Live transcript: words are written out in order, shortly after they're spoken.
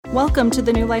Welcome to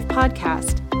the New Life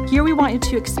Podcast. Here we want you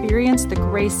to experience the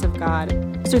grace of God.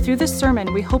 So through this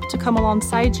sermon, we hope to come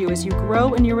alongside you as you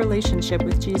grow in your relationship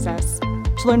with Jesus.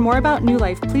 To learn more about New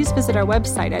Life, please visit our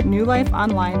website at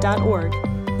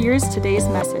newlifeonline.org. Here's today's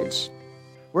message.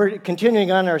 We're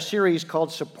continuing on our series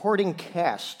called Supporting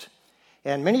Cast.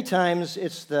 And many times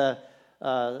it's the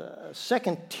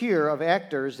second tier of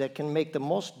actors that can make the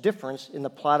most difference in the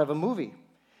plot of a movie.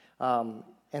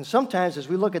 And sometimes as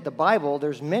we look at the Bible,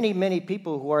 there's many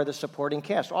people who are the supporting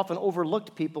cast, often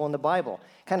overlooked people in the Bible,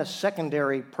 kind of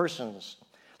secondary persons.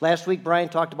 Last week, Brian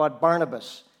talked about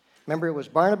Barnabas. Remember, it was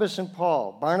Barnabas and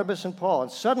Paul.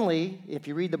 And suddenly, if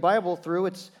you read the Bible through,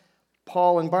 it's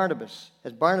Paul and Barnabas,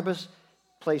 as Barnabas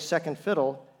plays second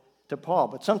fiddle to Paul.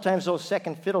 But sometimes those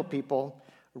second fiddle people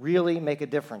really make a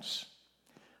difference.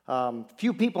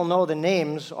 Few people know the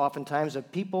names, oftentimes,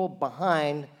 of people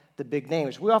behind the big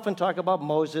names. We often talk about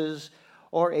Moses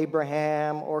or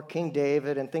Abraham or King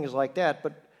David and things like that,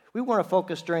 but we want to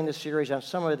focus during this series on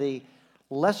some of the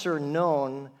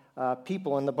lesser-known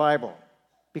people in the Bible,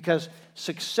 because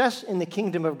success in the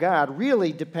kingdom of God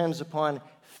really depends upon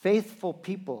faithful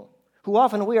people who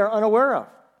often we are unaware of.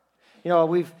 You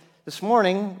know, this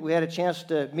morning we had a chance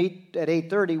to meet at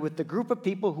 8:30 with the group of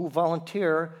people who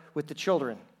volunteer with the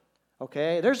children.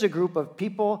 Okay, there's a group of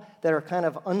people that are kind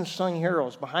of unsung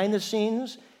heroes. Behind the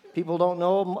scenes, people don't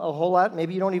know a whole lot.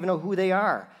 Maybe you don't even know who they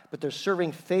are, but they're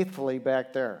serving faithfully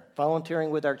back there,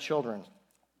 volunteering with our children.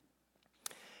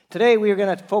 Today, we are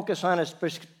going to focus on a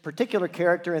particular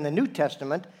character in the New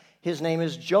Testament. His name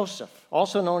is Joseph,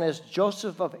 also known as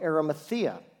Joseph of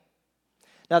Arimathea.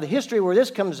 Now, the history where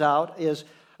this comes out is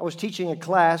I was teaching a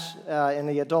class in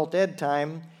the adult ed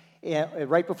time, and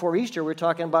right before Easter, we were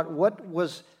talking about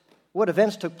what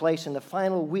events took place in the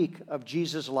final week of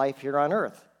Jesus' life here on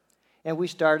earth. And we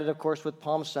started, of course, with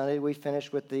Palm Sunday. We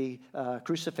finished with the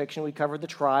crucifixion. We covered the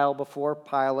trial before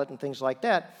Pilate and things like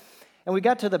that. And we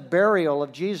got to the burial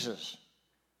of Jesus.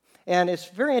 And it's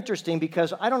very interesting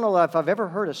because I don't know if I've ever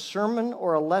heard a sermon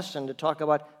or a lesson to talk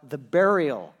about the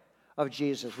burial of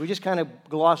Jesus. We just kind of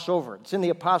gloss over it. It's in the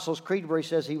Apostles' Creed where he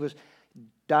says he was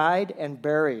died and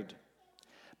buried.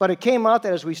 But it came out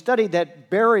that as we studied that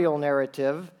burial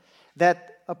narrative,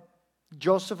 that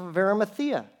Joseph of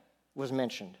Arimathea was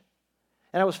mentioned.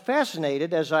 And I was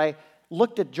fascinated as I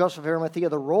looked at Joseph of Arimathea,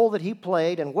 the role that he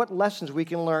played and what lessons we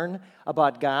can learn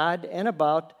about God and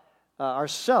about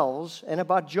ourselves and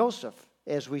about Joseph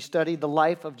as we studied the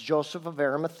life of Joseph of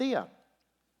Arimathea.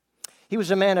 He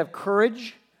was a man of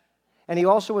courage, and he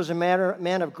also was a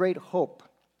man of great hope.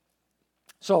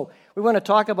 So we want to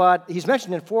talk about, he's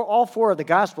mentioned in all four of the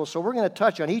Gospels, so we're going to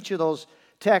touch on each of those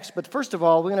text, but first of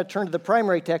all, we're going to turn to the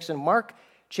primary text in Mark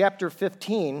chapter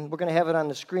 15. We're going to have it on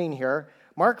the screen here.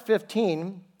 Mark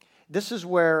 15, this is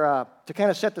where, to kind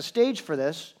of set the stage for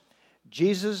this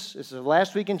is the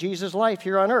last week in Jesus' life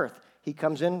here on earth. He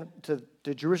comes in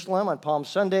to Jerusalem on Palm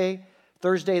Sunday.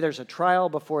 Thursday, there's a trial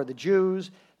before the Jews,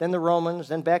 then the Romans,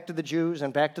 then back to the Jews,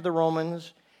 and back to the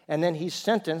Romans, and then he's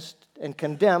sentenced and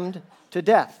condemned to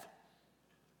death.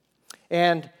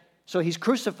 And so he's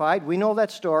crucified. We know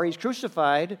that story. He's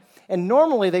crucified. And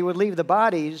normally they would leave the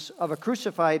bodies of a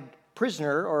crucified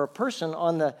prisoner or a person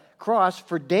on the cross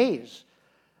for days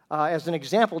as an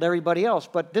example to everybody else.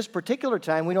 But this particular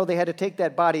time, we know they had to take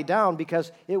that body down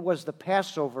because it was the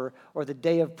Passover or the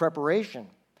day of preparation.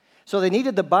 So they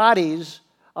needed the bodies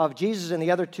of Jesus and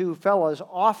the other two fellows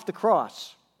off the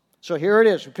cross. So here it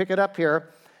is. We pick it up here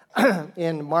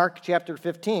in Mark chapter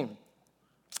 15.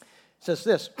 It says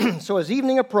this, so as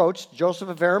evening approached, Joseph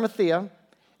of Arimathea,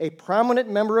 a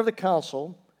prominent member of the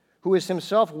council, who is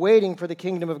himself waiting for the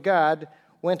kingdom of God,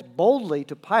 went boldly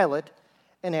to Pilate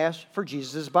and asked for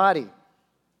Jesus' body.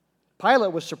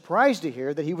 Pilate was surprised to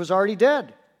hear that he was already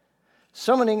dead.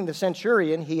 Summoning the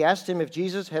centurion, he asked him if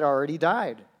Jesus had already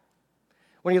died.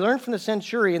 When he learned from the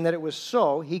centurion that it was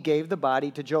so, he gave the body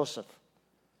to Joseph.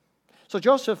 So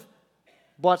Joseph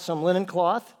bought some linen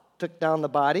cloth, took down the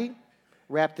body,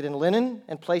 wrapped it in linen,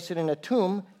 and placed it in a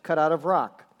tomb cut out of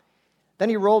rock. Then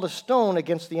he rolled a stone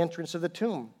against the entrance of the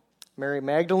tomb. Mary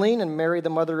Magdalene and Mary, the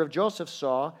mother of Joseph,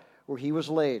 saw where he was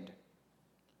laid.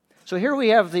 So here we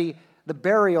have the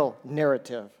burial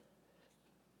narrative,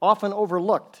 often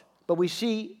overlooked, but we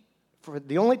see for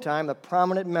the only time the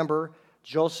prominent member,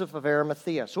 Joseph of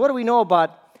Arimathea. So what do we know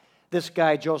about this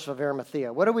guy, Joseph of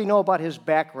Arimathea? What do we know about his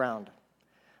background?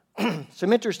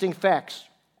 Some interesting facts.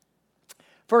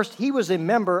 First, he was a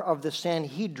member of the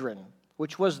Sanhedrin,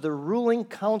 which was the ruling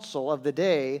council of the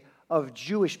day of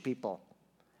Jewish people.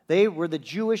 They were the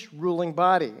Jewish ruling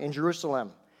body in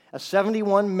Jerusalem, a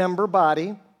 71-member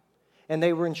body, And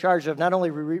they were in charge of not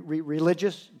only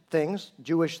religious things,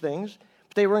 Jewish things,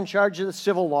 but they were in charge of the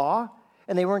civil law,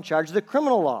 and they were in charge of the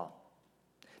criminal law.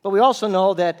 But we also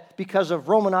know that because of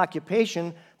Roman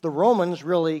occupation, the Romans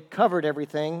really covered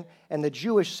everything, and the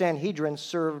Jewish Sanhedrin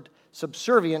served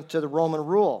subservient to the Roman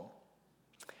rule.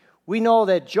 We know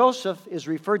that Joseph is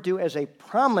referred to as a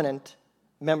prominent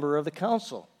member of the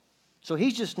council. So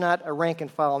he's just not a rank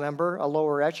and file member, a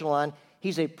lower echelon.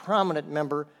 He's a prominent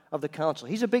member of the council.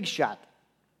 He's a big shot.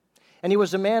 And he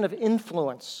was a man of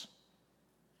influence.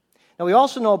 Now we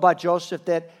also know about Joseph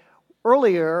that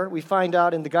earlier we find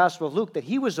out in the Gospel of Luke that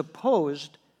he was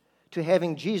opposed to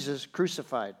having Jesus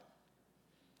crucified.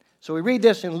 So we read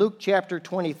this in Luke chapter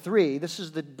 23. This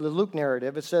is the Luke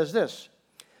narrative. It says this.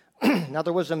 Now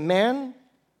there was a man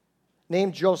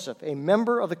named Joseph, a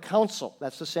member of the council,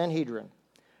 that's the Sanhedrin,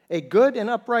 a good and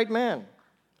upright man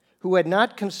who had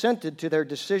not consented to their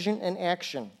decision and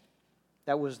action.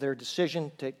 That was their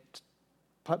decision to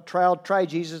try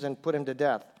Jesus and put him to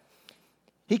death.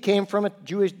 He came from a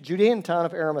Judean town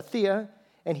of Arimathea,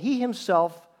 and he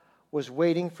himself was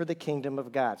waiting for the kingdom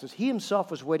of God. So he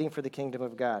himself was waiting for the kingdom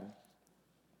of God.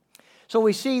 So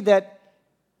we see that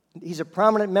he's a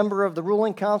prominent member of the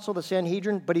ruling council, the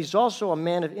Sanhedrin, but he's also a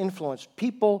man of influence.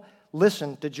 People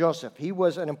listened to Joseph. He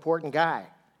was an important guy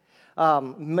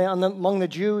among the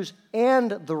Jews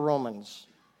and the Romans,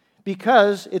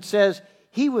 because it says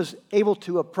he was able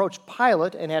to approach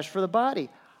Pilate and ask for the body.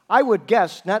 I would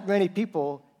guess not many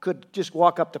people could just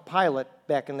walk up to Pilate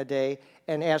back in the day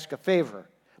and ask a favor.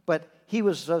 But he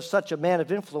was such a man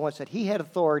of influence that he had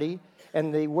authority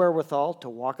and the wherewithal to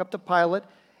walk up to Pilate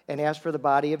and ask for the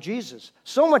body of Jesus.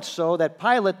 So much so that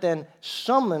Pilate then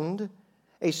summoned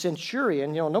a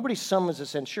centurion. You know, nobody summons a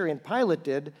centurion. Pilate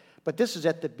did, but this is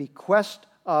at the bequest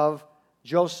of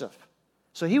Joseph.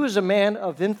 So he was a man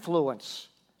of influence.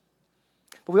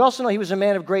 But we also know he was a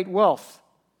man of great wealth.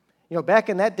 You know, back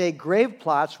in that day, grave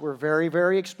plots were very,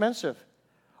 very expensive.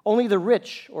 Only the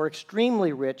rich or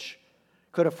extremely rich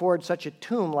could afford such a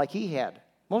tomb like he had.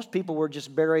 Most people were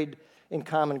just buried in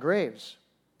common graves.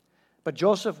 But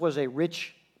Joseph was a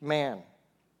rich man.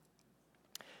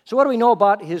 So what do we know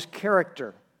about his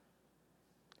character?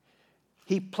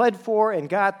 He pled for and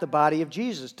got the body of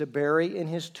Jesus to bury in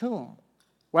his tomb.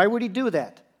 Why would he do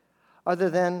that? Other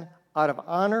than out of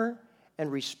honor and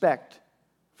respect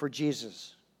for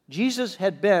Jesus. Jesus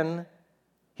had been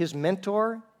his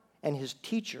mentor and his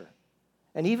teacher.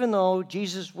 And even though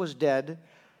Jesus was dead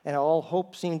and all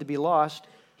hope seemed to be lost,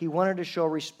 he wanted to show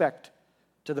respect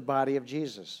to the body of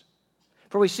Jesus.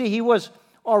 For we see he was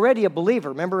already a believer.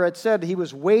 Remember, it said he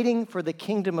was waiting for the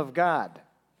kingdom of God.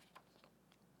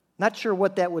 Not sure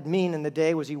what that would mean in the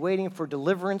day. Was he waiting for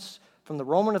deliverance from the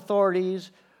Roman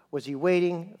authorities? Was he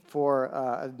waiting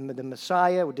for the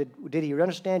Messiah? Did he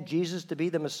understand Jesus to be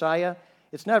the Messiah?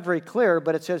 It's not very clear,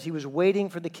 but it says he was waiting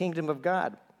for the kingdom of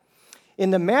God. In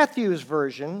the Matthew's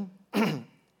version,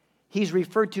 he's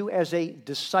referred to as a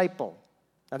disciple.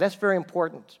 Now that's very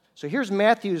important. So here's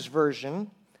Matthew's version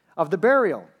of the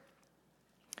burial.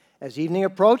 As evening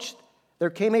approached, there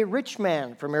came a rich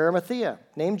man from Arimathea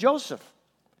named Joseph,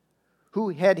 who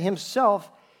had himself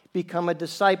become a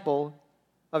disciple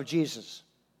of Jesus.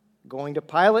 Going to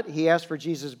Pilate, he asked for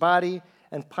Jesus' body,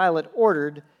 and Pilate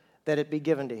ordered that it be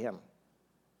given to him.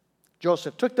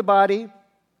 Joseph took the body,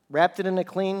 wrapped it in a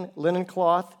clean linen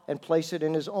cloth, and placed it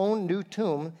in his own new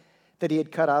tomb that he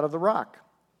had cut out of the rock.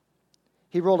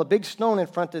 He rolled a big stone in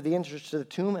front of the entrance to the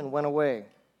tomb and went away.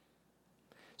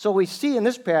 So we see in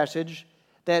this passage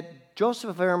that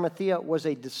Joseph of Arimathea was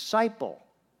a disciple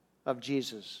of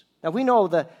Jesus. Now we know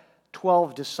the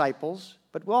 12 disciples,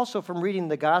 but also from reading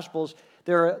the Gospels,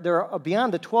 there are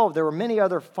beyond the 12, there were many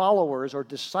other followers or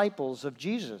disciples of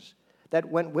Jesus that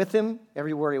went with him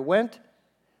everywhere he went,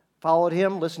 followed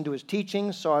him, listened to his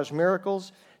teachings, saw his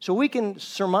miracles. So we can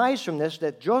surmise from this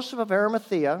that Joseph of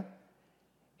Arimathea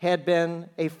had been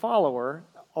a follower,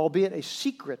 albeit a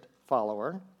secret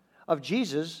follower, of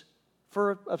Jesus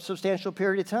for a substantial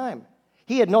period of time.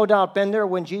 He had no doubt been there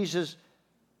when Jesus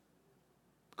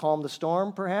calmed the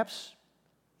storm, perhaps,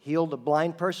 healed a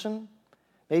blind person.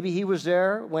 Maybe he was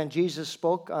there when Jesus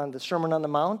spoke on the Sermon on the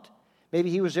Mount. Maybe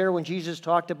he was there when Jesus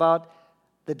talked about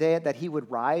the day that he would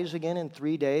rise again in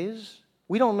 3 days.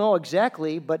 We don't know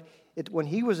exactly, but when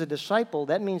he was a disciple,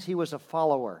 that means he was a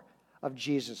follower of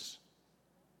Jesus.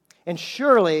 And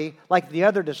surely, like the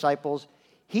other disciples,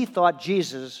 he thought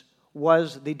Jesus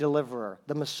was the deliverer,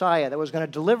 the Messiah that was going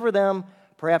to deliver them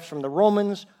perhaps from the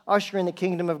Romans, usher in the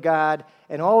kingdom of God,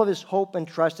 and all of his hope and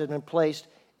trust had been placed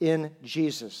in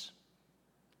Jesus.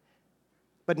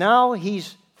 But now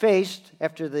he's faced,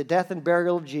 after the death and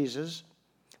burial of Jesus,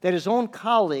 that his own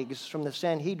colleagues from the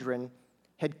Sanhedrin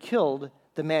had killed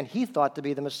the man he thought to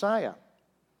be the Messiah.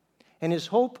 And his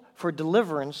hope for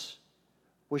deliverance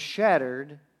was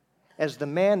shattered as the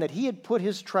man that he had put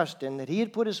his trust in, that he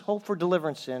had put his hope for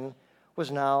deliverance in,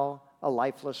 was now a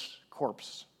lifeless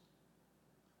corpse.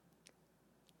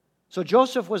 So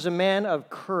Joseph was a man of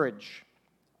courage.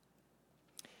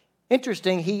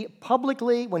 Interesting, he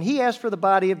publicly, when he asked for the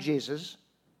body of Jesus,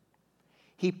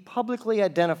 he publicly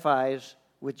identifies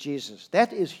with Jesus.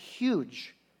 That is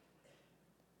huge.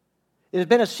 It had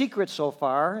been a secret so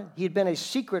far. He had been a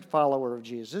secret follower of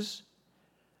Jesus.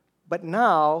 But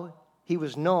now he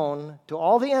was known to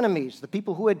all the enemies, the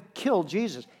people who had killed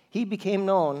Jesus. He became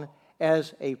known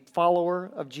as a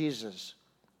follower of Jesus.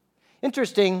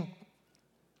 Interesting,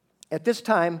 at this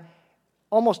time,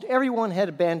 almost everyone had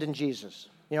abandoned Jesus.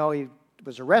 You know, he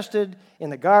was arrested in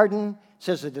the garden. It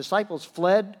says the disciples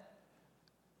fled.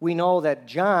 We know that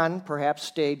John perhaps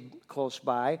stayed close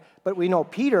by, but we know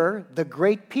Peter, the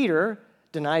great Peter,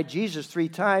 denied Jesus 3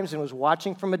 times and was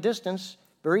watching from a distance,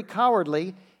 very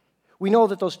cowardly. We know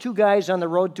that those 2 guys on the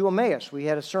road to Emmaus, we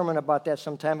had a sermon about that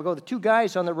some time ago, the 2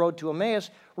 guys on the road to Emmaus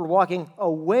were walking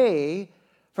away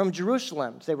from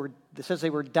Jerusalem. It says they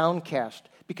were downcast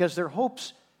because their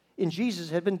hopes in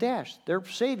Jesus had been dashed. Their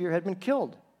Savior had been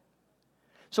killed.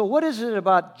 So what is it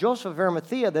about Joseph of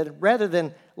Arimathea that rather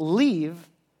than leave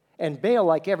and bail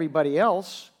like everybody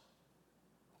else,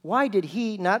 why did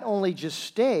he not only just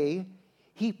stay,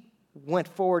 he went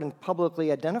forward and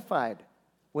publicly identified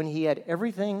when he had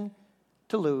everything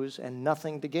to lose and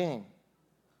nothing to gain?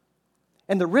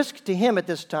 And the risk to him at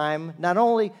this time, not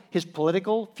only his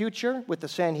political future with the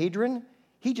Sanhedrin,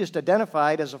 he just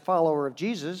identified as a follower of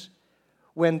Jesus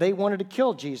when they wanted to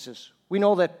kill Jesus. We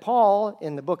know that Paul,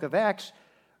 in the book of Acts,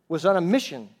 was on a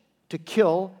mission to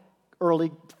kill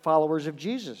early followers of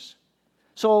Jesus.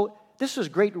 So this was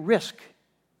great risk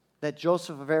that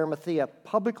Joseph of Arimathea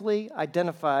publicly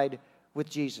identified with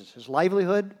Jesus. His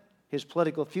livelihood, his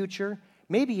political future,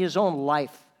 maybe his own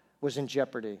life was in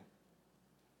jeopardy.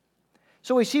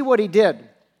 So we see what he did.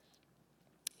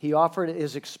 He offered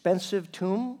his expensive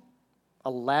tomb,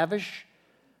 a lavish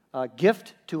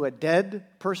gift to a dead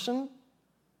person.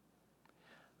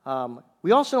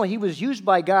 We also know he was used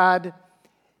by God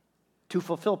to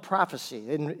fulfill prophecy.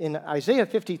 In Isaiah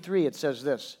 53, it says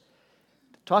this,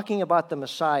 talking about the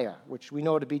Messiah, which we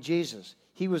know to be Jesus.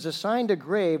 He was assigned a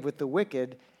grave with the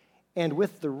wicked and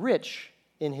with the rich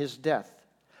in his death.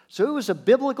 So it was a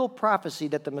biblical prophecy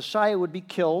that the Messiah would be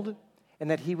killed and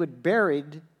that he would be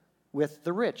buried with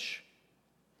the rich.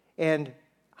 And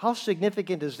how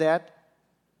significant is that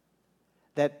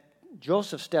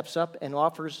Joseph steps up and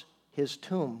offers his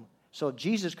tomb so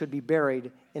Jesus could be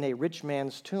buried in a rich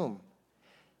man's tomb?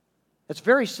 It's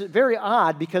very, very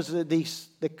odd because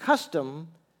the custom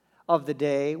of the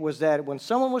day was that when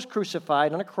someone was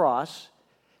crucified on a cross,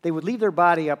 they would leave their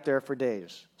body up there for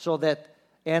days so that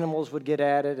animals would get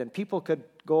at it and people could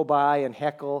go by and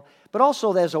heckle, but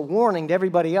also as a warning to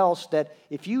everybody else that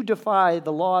if you defy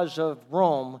the laws of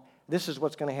Rome, this is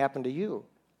what's going to happen to you.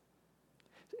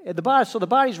 So the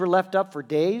bodies were left up for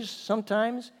days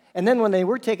sometimes, and then when they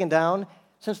were taken down,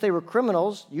 since they were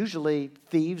criminals, usually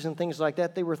thieves and things like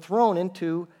that, they were thrown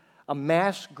into a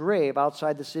mass grave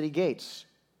outside the city gates.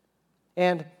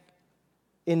 And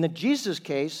in the Jesus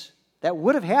case, that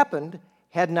would have happened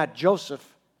had not Joseph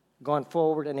gone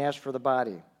forward and asked for the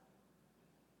body.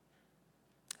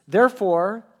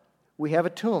 Therefore, we have a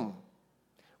tomb.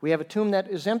 We have a tomb that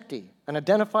is empty, an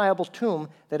identifiable tomb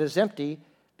that is empty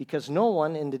because no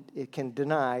one can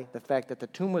deny the fact that the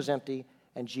tomb was empty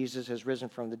and Jesus has risen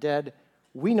from the dead.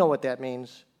 We know what that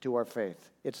means to our faith.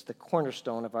 It's the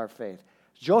cornerstone of our faith.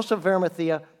 Joseph of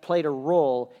Arimathea played a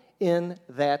role in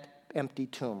that empty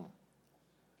tomb.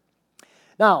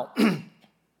 Now,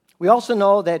 we also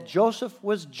know that Joseph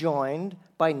was joined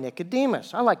by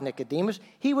Nicodemus. I like Nicodemus.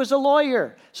 He was a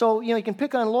lawyer. So, you can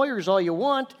pick on lawyers all you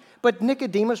want, but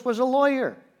Nicodemus was a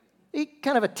lawyer. He's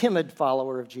kind of a timid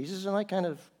follower of Jesus, and I kind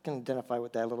of can identify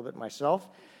with that a little bit myself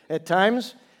at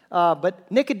times.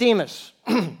 But Nicodemus,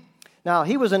 now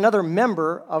he was another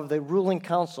member of the ruling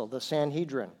council, the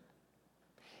Sanhedrin.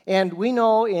 And we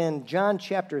know in John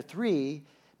chapter 3,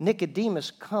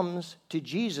 Nicodemus comes to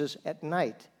Jesus at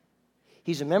night.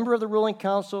 He's a member of the ruling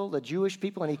council, the Jewish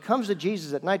people, and he comes to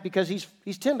Jesus at night because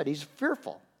he's timid, he's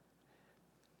fearful.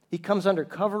 He comes under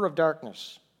cover of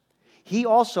darkness. He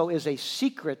also is a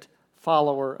secret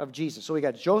follower of Jesus. So we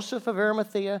got Joseph of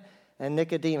Arimathea and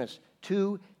Nicodemus,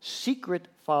 2 secret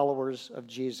followers of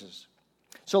Jesus.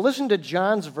 So listen to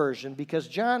John's version because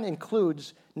John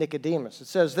includes Nicodemus. It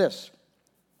says this.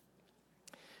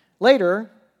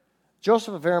 Later,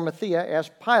 Joseph of Arimathea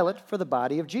asked Pilate for the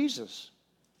body of Jesus.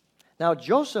 Now,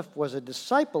 Joseph was a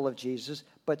disciple of Jesus,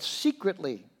 but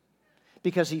secretly,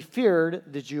 because he feared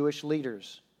the Jewish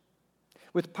leaders.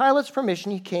 With Pilate's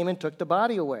permission, he came and took the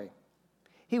body away.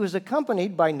 He was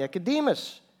accompanied by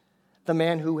Nicodemus, the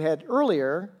man who had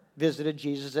earlier visited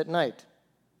Jesus at night.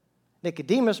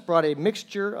 Nicodemus brought a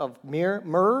mixture of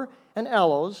myrrh and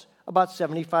aloes, about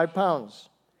 75 pounds.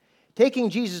 Taking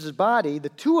Jesus' body, the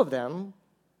two of them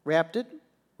wrapped it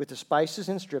with the spices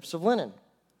and strips of linen.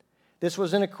 This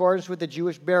was in accordance with the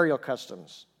Jewish burial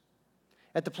customs.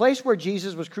 At the place where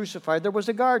Jesus was crucified, there was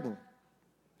a garden,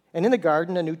 and in the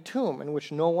garden a new tomb in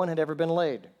which no one had ever been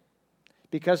laid.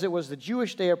 Because it was the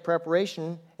Jewish day of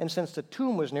preparation, and since the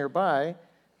tomb was nearby,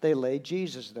 they laid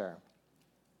Jesus there.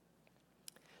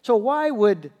 So why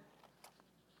would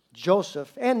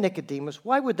Joseph and Nicodemus,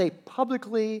 why would they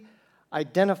publicly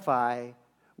identify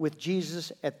with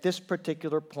Jesus at this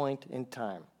particular point in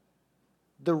time?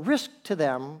 The risk to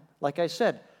them, like I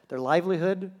said, their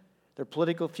livelihood, their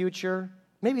political future,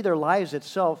 maybe their lives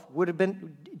itself would have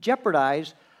been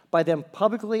jeopardized by them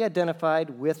publicly identified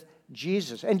with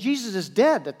Jesus. And Jesus is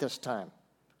dead at this time.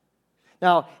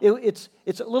 Now, it's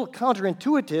a little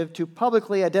counterintuitive to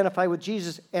publicly identify with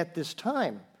Jesus at this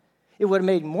time. It would have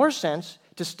made more sense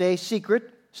to stay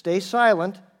secret, stay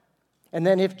silent, and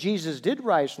then if Jesus did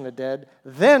rise from the dead,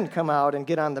 then come out and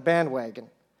get on the bandwagon.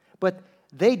 But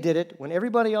they did it when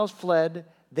everybody else fled.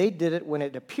 They did it when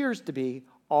it appears to be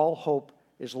all hope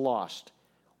is lost.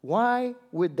 Why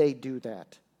would they do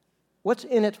that? What's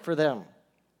in it for them?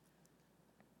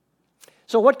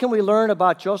 So what can we learn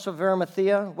about Joseph of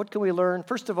Arimathea? What can we learn,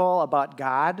 first of all, about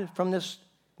God from this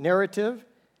narrative?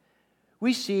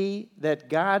 We see that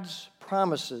God's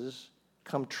promises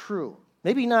come true.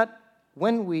 Maybe not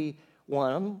when we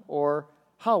want them or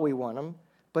how we want them,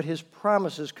 but his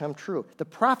promises come true. The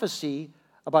prophecy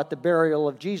about the burial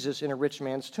of Jesus in a rich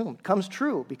man's tomb comes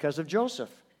true because of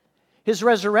Joseph. His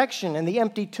resurrection and the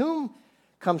empty tomb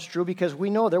comes true because we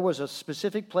know there was a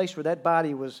specific place where that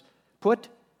body was put,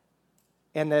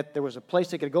 and that there was a place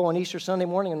they could go on Easter Sunday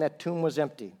morning, and that tomb was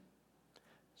empty.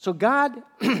 So God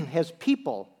has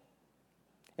people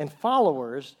and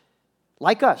followers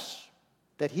like us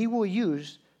that he will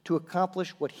use to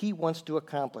accomplish what he wants to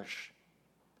accomplish.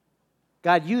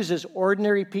 God uses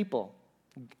ordinary people.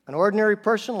 An ordinary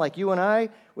person like you and I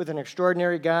with an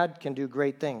extraordinary God can do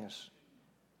great things.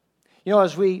 You know,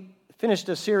 as we finished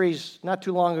a series not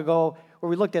too long ago where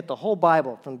we looked at the whole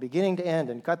Bible from beginning to end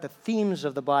and got the themes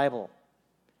of the Bible,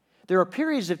 there are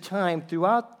periods of time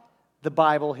throughout the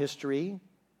Bible history,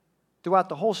 throughout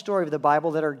the whole story of the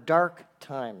Bible, that are dark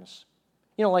times.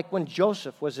 You know, like when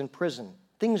Joseph was in prison,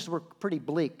 things were pretty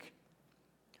bleak.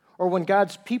 Or when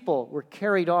God's people were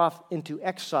carried off into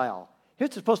exile.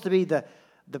 Here's supposed to be the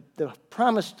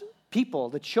promised people,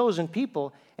 the chosen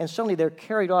people, and suddenly they're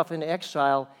carried off into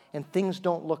exile and things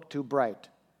don't look too bright.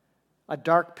 A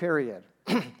dark period.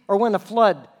 Or when the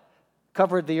flood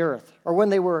covered the earth. Or when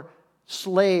they were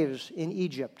slaves in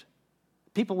Egypt.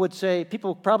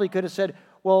 People probably could have said,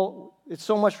 well, it's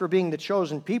so much for being the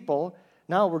chosen people,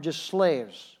 now we're just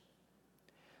slaves.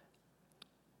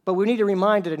 But we need to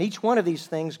remind that in each one of these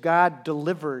things, God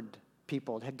delivered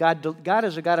people. God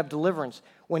is a God of deliverance.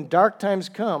 When dark times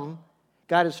come,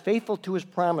 God is faithful to his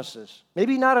promises.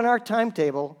 Maybe not on our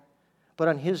timetable, but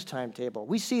on his timetable.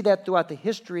 We see that throughout the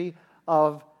history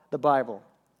of the Bible.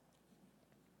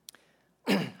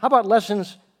 How about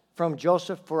lessons from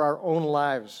Joseph for our own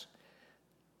lives?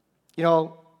 You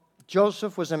know,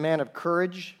 Joseph was a man of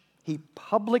courage. He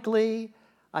publicly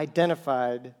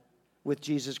identified with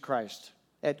Jesus Christ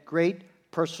at great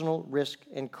personal risk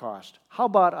and cost. How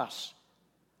about us?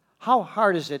 How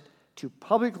hard is it to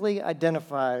publicly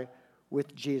identify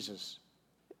with Jesus?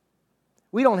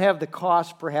 We don't have the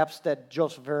cost, perhaps, that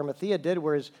Joseph of Arimathea did,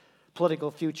 where his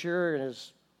political future and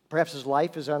perhaps his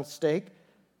life is on stake.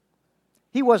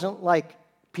 He wasn't like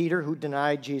Peter, who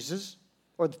denied Jesus,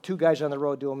 or the two guys on the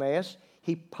road to Emmaus.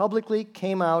 He publicly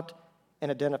came out and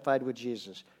identified with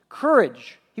Jesus.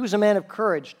 Courage. He was a man of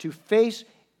courage to face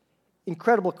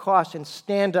incredible costs and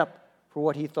stand up for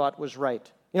what he thought was right.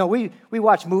 You know, we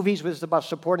watch movies with about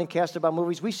supporting cast about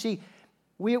movies.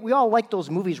 We all like those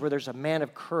movies where there's a man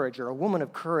of courage or a woman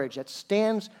of courage that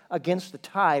stands against the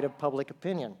tide of public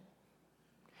opinion.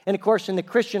 And of course, in the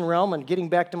Christian realm, and getting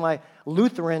back to my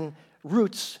Lutheran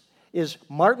roots, is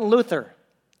Martin Luther,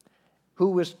 who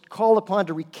was called upon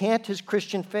to recant his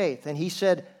Christian faith. And he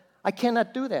said, I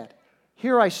cannot do that.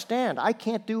 Here I stand. I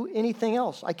can't do anything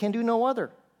else. I can do no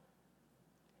other.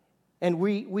 And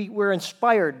we were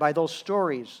inspired by those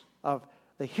stories of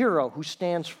the hero who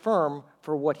stands firm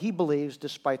for what he believes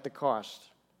despite the cost.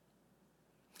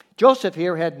 Joseph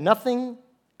here had nothing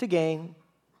to gain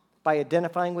by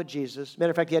identifying with Jesus.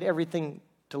 Matter of fact, he had everything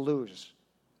to lose.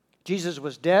 Jesus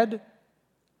was dead.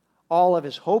 All of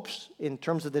his hopes in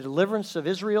terms of the deliverance of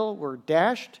Israel were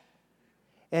dashed.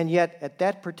 And yet, at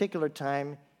that particular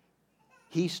time,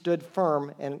 he stood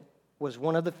firm and was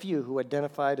one of the few who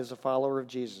identified as a follower of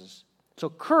Jesus. So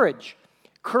courage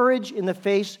in the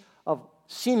face of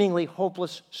seemingly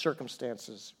hopeless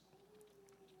circumstances.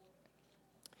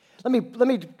 Let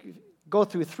me go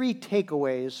through 3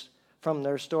 takeaways from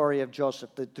their story of Joseph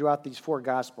throughout these 4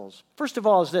 Gospels. First of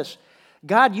all is this: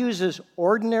 God uses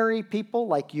ordinary people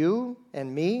like you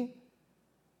and me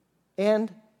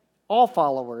and all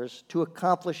followers to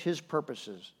accomplish his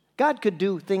purposes. God could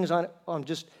do things on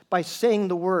just by saying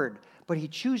the word, but he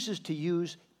chooses to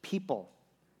use people.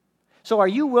 So are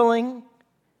you willing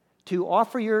to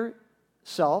offer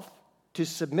yourself to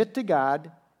submit to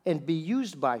God and be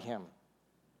used by him,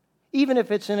 even if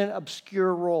it's in an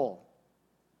obscure role?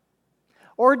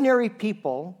 Ordinary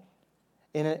people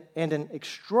and an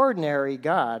extraordinary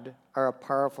God are a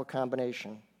powerful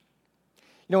combination.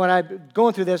 You know, when I'm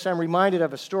going through this, I'm reminded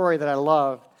of a story that I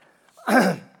love,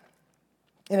 and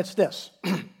it's this.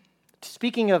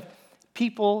 Speaking of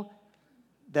people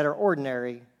that are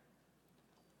ordinary,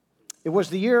 it was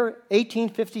the year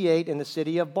 1858 in the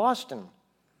city of Boston.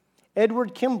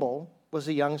 Edward Kimball was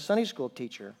a young Sunday school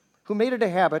teacher who made it a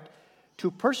habit to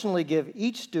personally give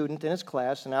each student in his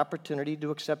class an opportunity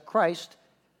to accept Christ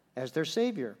as their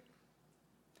Savior.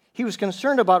 He was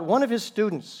concerned about one of his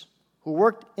students who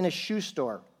worked in a shoe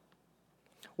store.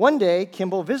 One day,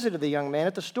 Kimball visited the young man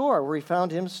at the store where he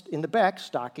found him in the back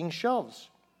stocking shelves,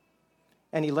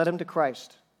 and he led him to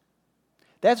Christ.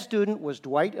 That student was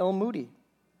Dwight L. Moody,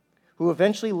 who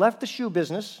eventually left the shoe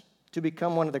business to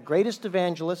become one of the greatest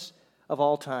evangelists of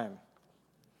all time.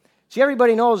 See,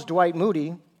 everybody knows Dwight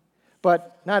Moody,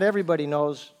 but not everybody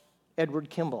knows Edward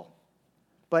Kimball.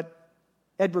 But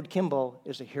Edward Kimball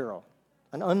is a hero,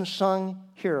 an unsung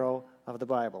hero of the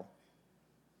Bible.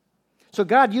 So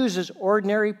God uses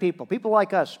ordinary people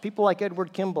like us, people like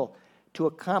Edward Kimball, to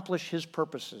accomplish his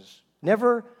purposes.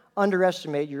 Never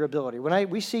underestimate your ability. When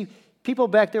we see people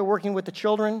back there working with the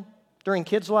children during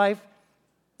kids' life,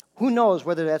 who knows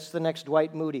whether that's the next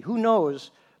Dwight Moody? Who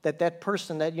knows that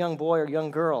person, that young boy or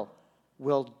young girl,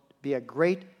 will be a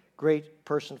great, great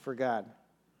person for God?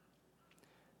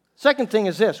 Second thing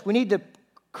is this: we need the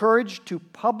courage to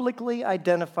publicly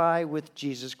identify with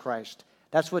Jesus Christ.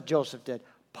 That's what Joseph did.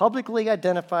 Publicly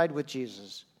identified with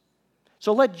Jesus.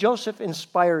 So let Joseph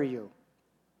inspire you.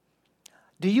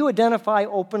 Do you identify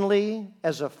openly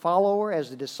as a follower,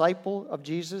 as a disciple of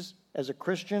Jesus, as a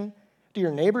Christian? Do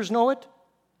your neighbors know it?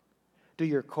 Do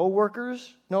your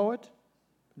co-workers know it?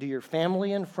 Do your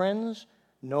family and friends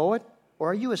know it?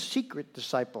 Or are you a secret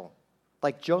disciple,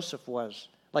 like Joseph was,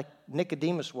 like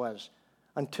Nicodemus was,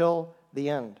 until the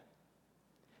end?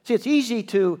 See, it's easy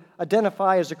to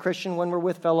identify as a Christian when we're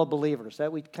with fellow believers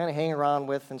that we kind of hang around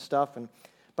with and stuff.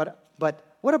 But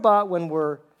what about when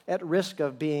we're at risk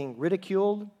of being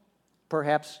ridiculed,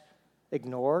 perhaps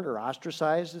ignored or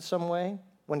ostracized in some way,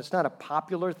 when it's not a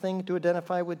popular thing to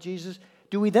identify with Jesus?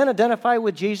 Do we then identify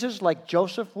with Jesus like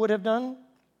Joseph would have done?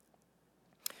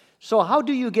 So how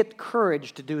do you get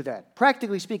courage to do that?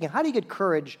 Practically speaking, how do you get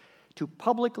courage to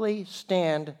publicly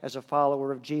stand as a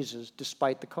follower of Jesus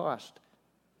despite the cost?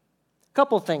 A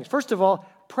couple of things. First of all,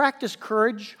 practice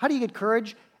courage. How do you get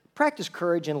courage? Practice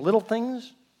courage in little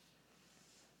things.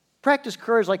 Practice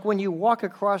courage like when you walk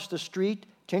across the street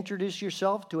to introduce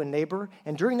yourself to a neighbor,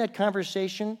 and during that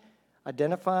conversation,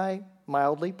 identify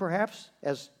mildly, perhaps,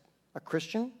 as a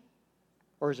Christian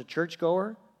or as a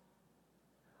churchgoer.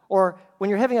 Or when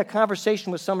you're having a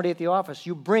conversation with somebody at the office,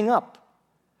 you bring up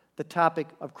the topic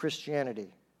of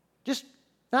Christianity. Just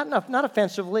not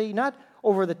offensively, not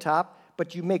over the top,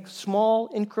 but you make small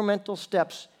incremental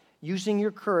steps using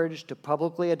your courage to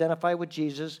publicly identify with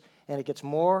Jesus, and it gets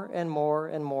more and more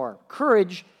and more.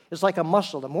 Courage is like a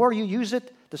muscle. The more you use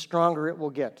it, the stronger it will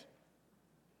get.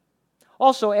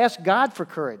 Also, ask God for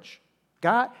courage.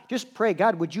 God, just pray,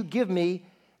 God, would you give me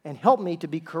and help me to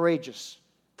be courageous?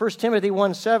 1 Timothy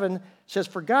 1:7 says,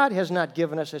 "For God has not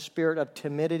given us a spirit of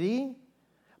timidity,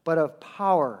 but of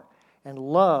power and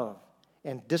love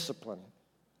and discipline."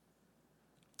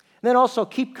 And then also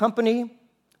keep company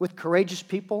with courageous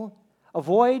people.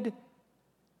 Avoid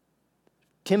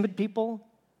timid people.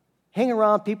 Hang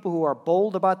around people who are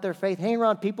bold about their faith. Hang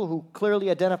around people who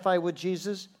clearly identify with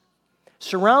Jesus.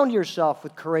 Surround yourself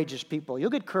with courageous people.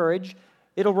 You'll get courage.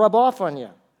 It'll rub off on you.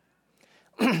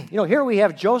 Here we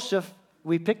have Joseph.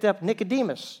 We picked up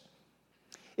Nicodemus.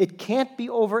 It can't be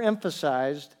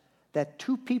overemphasized that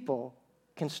two people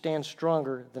can stand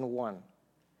stronger than one.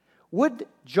 Would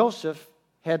Joseph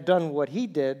have done what he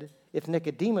did if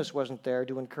Nicodemus wasn't there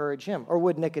to encourage him? Or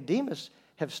would Nicodemus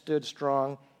have stood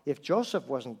strong if Joseph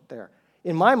wasn't there?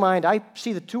 In my mind, I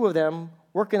see the two of them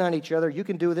working on each other. You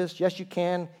can do this. Yes, you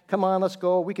can. Come on, let's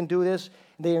go. We can do this.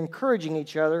 They're encouraging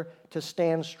each other to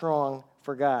stand strong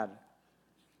for God.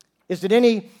 Is it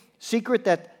any secret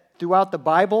that throughout the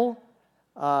Bible,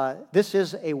 this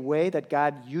is a way that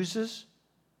God uses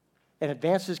and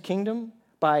advances His kingdom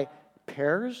by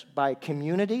pairs, by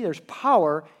community? There's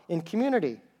power in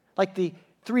community. Like the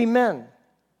three men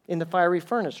in the fiery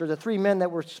furnace, or the three men that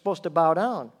were supposed to bow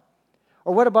down.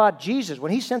 Or what about Jesus?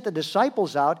 When He sent the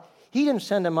disciples out, He didn't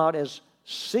send them out as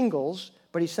singles,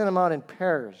 but He sent them out in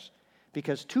pairs,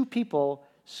 because two people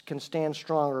can stand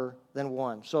stronger than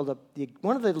one. So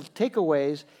one of the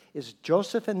takeaways is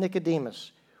Joseph and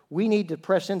Nicodemus. We need to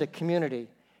press into community.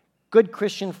 Good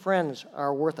Christian friends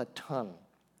are worth a ton.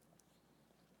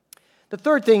 The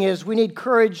third thing is we need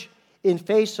courage in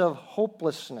face of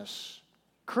hopelessness.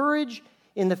 Courage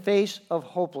in the face of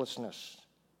hopelessness.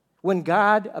 When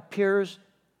God appears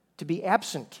to be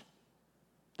absent.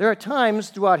 There are times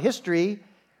throughout history,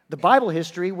 the Bible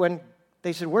history, when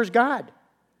they said, "Where's God?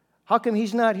 How come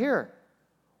He's not here?"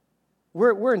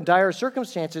 We're in dire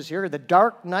circumstances here, the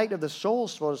dark night of the soul,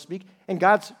 so to speak, and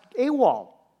God's AWOL.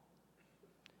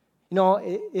 You know,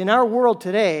 in our world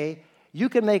today, you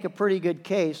can make a pretty good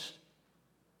case,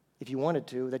 if you wanted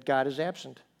to, that God is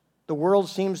absent. The world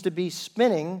seems to be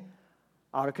spinning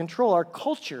out of control. Our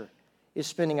culture is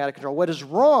spinning out of control. What is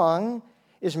wrong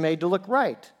is made to look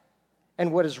right.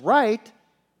 And what is right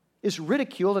is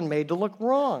ridiculed and made to look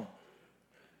wrong.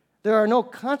 There are no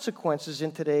consequences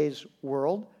in today's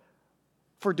world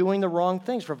for doing the wrong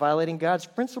things, for violating God's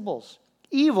principles.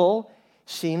 Evil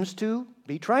seems to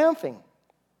be triumphing.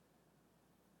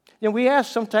 You know, we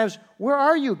ask sometimes, where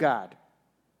are you, God?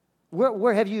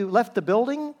 Where have you left the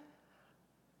building?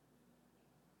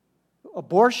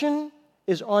 Abortion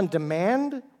is on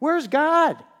demand. Where's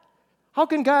God? How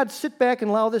can God sit back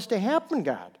and allow this to happen,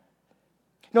 God?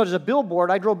 You know, there's a billboard.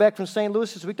 I drove back from St.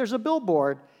 Louis this week. There's a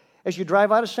billboard as you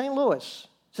drive out of St. Louis.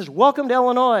 It says, "Welcome to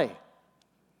Illinois,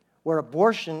 where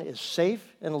abortion is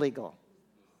safe and legal."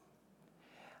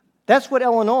 That's what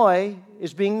Illinois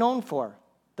is being known for.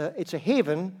 It's a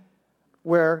haven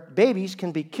where babies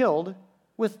can be killed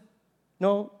with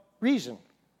no reason.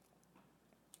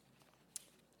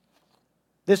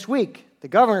 This week, the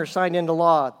governor signed into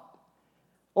law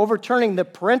overturning the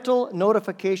parental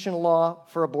notification law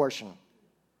for abortion.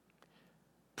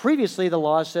 Previously, the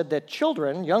law said that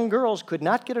children, young girls, could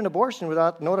not get an abortion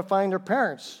without notifying their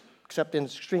parents, except in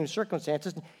extreme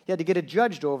circumstances. You had to get a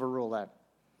judge to overrule that.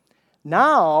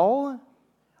 Now,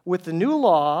 with the new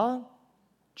law,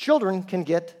 children can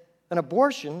get an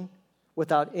abortion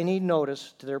without any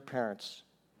notice to their parents.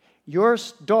 Your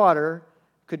daughter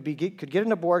could get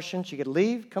an abortion. She could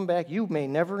leave, come back. You may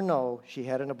never know she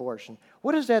had an abortion.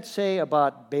 What does that say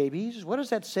about babies? What does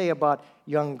that say about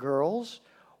young girls?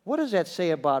 What does that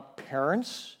say about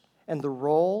parents and the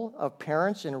role of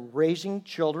parents in raising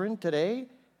children today?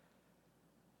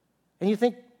 And you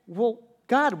think, well,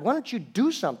 God, why don't you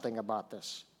do something about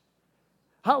this?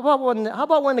 How about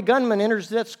when the gunman enters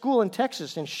that school in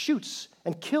Texas and shoots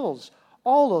and kills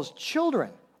all those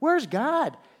children? Where's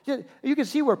God? You can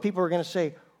see where people are going to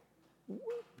say,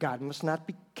 God must not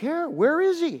care. Where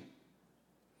is He?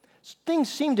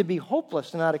 Things seem to be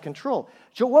hopeless and out of control.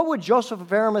 So what would Joseph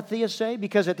of Arimathea say?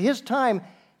 Because at his time,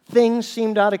 things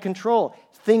seemed out of control.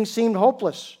 Things seemed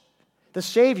hopeless. The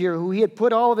Savior, who he had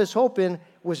put all of his hope in,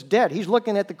 was dead. He's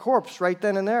looking at the corpse right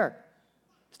then and there.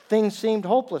 Things seemed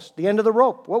hopeless. The end of the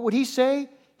rope. What would he say?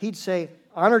 He'd say,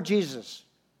 honor Jesus.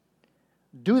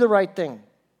 Do the right thing.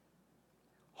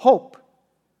 Hope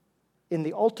in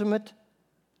the ultimate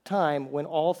time when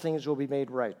all things will be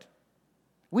made right.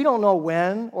 We don't know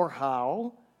when or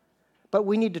how, but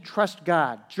we need to trust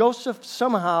God. Joseph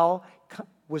somehow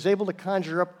was able to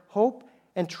conjure up hope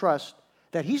and trust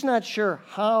that he's not sure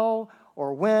how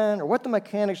or when or what the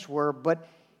mechanics were, but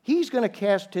he's going to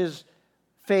cast his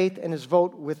faith and his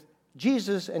vote with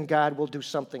Jesus, and God will do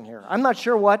something here. I'm not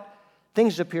sure what.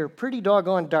 Things appear pretty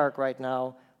doggone dark right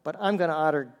now, but I'm going to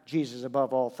honor Jesus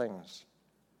above all things.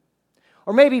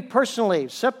 Or maybe personally,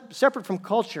 separate from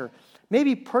culture,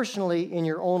 maybe personally in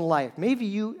your own life, maybe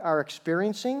you are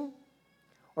experiencing,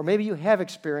 or maybe you have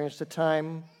experienced a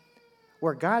time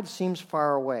where God seems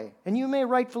far away. And you may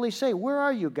rightfully say, where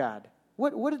are you, God?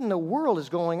 What in the world is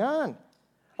going on?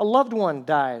 A loved one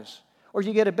dies, or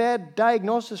you get a bad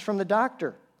diagnosis from the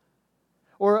doctor,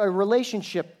 or a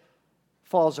relationship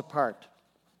falls apart,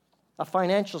 a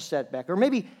financial setback, or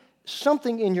maybe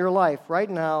something in your life right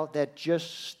now that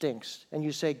just stinks, and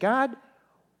you say, God,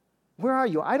 where are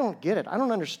you? I don't get it. I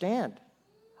don't understand.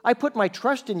 I put my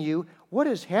trust in you. What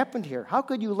has happened here? How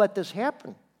could you let this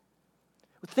happen?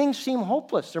 Things seem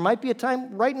hopeless. There might be a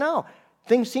time right now.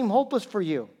 Things seem hopeless for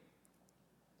you.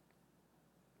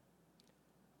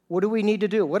 What do we need to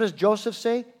do? What does Joseph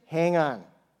say? Hang on.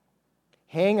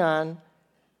 Hang on.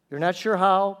 You're not sure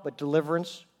how, but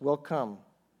deliverance will come.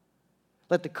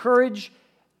 Let the courage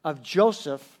of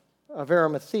Joseph of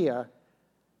Arimathea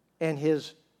and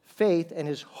his faith and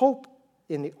his hope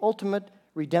in the ultimate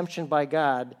redemption by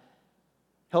God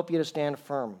help you to stand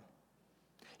firm.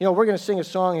 You know, we're going to sing a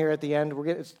song here at the end.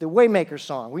 It's the Waymaker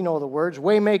song. We know the words.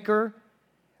 Waymaker,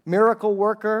 miracle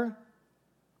worker,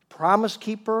 promise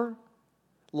keeper,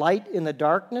 light in the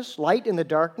darkness,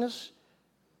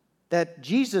 that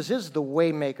Jesus is the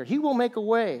Waymaker. He will make a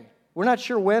way. We're not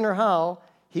sure when or how.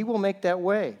 He will make that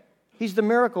way. He's the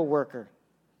miracle worker.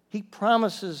 He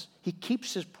promises, he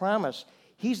keeps his promise.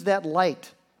 He's that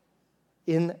light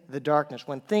in the darkness.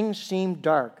 When things seem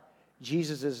dark,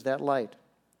 Jesus is that light.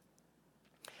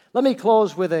 Let me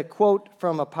close with a quote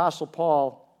from Apostle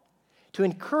Paul to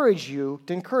encourage you,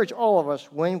 to encourage all of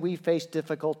us when we face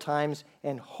difficult times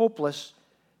and hopeless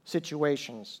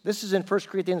situations. This is in 1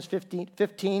 Corinthians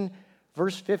 15,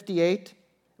 verse 58.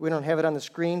 We don't have it on the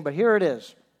screen, but here it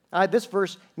is. This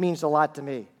verse means a lot to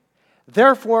me.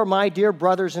 Therefore, my dear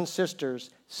brothers and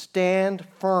sisters, stand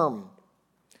firm.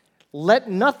 Let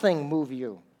nothing move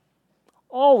you.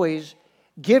 Always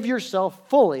give yourself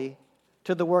fully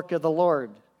to the work of the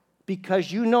Lord,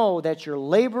 because you know that your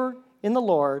labor in the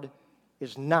Lord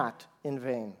is not in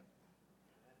vain.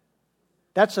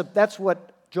 That's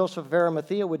what Joseph of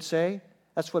Arimathea would say.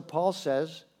 That's what Paul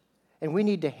says. And we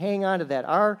need to hang on to that.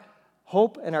 Our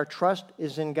hope and our trust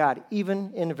is in God,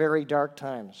 even in very dark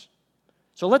times.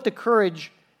 So let the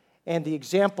courage and the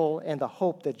example and the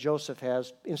hope that Joseph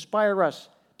has inspire us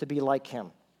to be like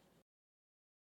him.